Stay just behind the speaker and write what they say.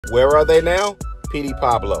Where are they now? Petey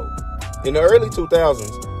Pablo. In the early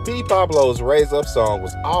 2000s, Petey Pablo's Raise Up song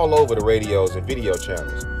was all over the radios and video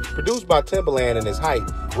channels. Produced by Timbaland and his hype,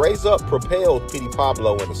 Raise Up propelled Petey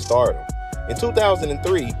Pablo into stardom. In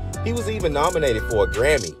 2003, he was even nominated for a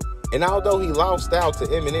Grammy. And although he lost out to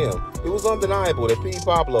Eminem, it was undeniable that Petey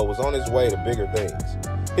Pablo was on his way to bigger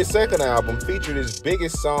things. His second album featured his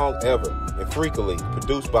biggest song ever, and Freakily,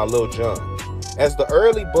 produced by Lil Jon. As the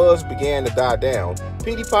early buzz began to die down,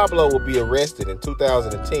 Petey Pablo would be arrested in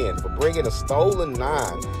 2010 for bringing a stolen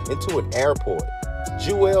 9 into an airport.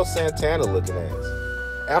 Jewel Santana looking ass.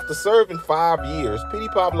 After serving 5 years, Petey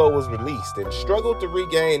Pablo was released and struggled to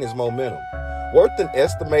regain his momentum. Worth an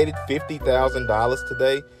estimated $50,000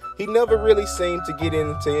 today, he never really seemed to get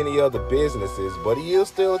into any other businesses, but he is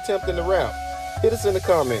still attempting to rap. Hit us in the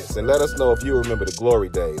comments and let us know if you remember the glory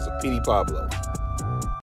days of Petey Pablo.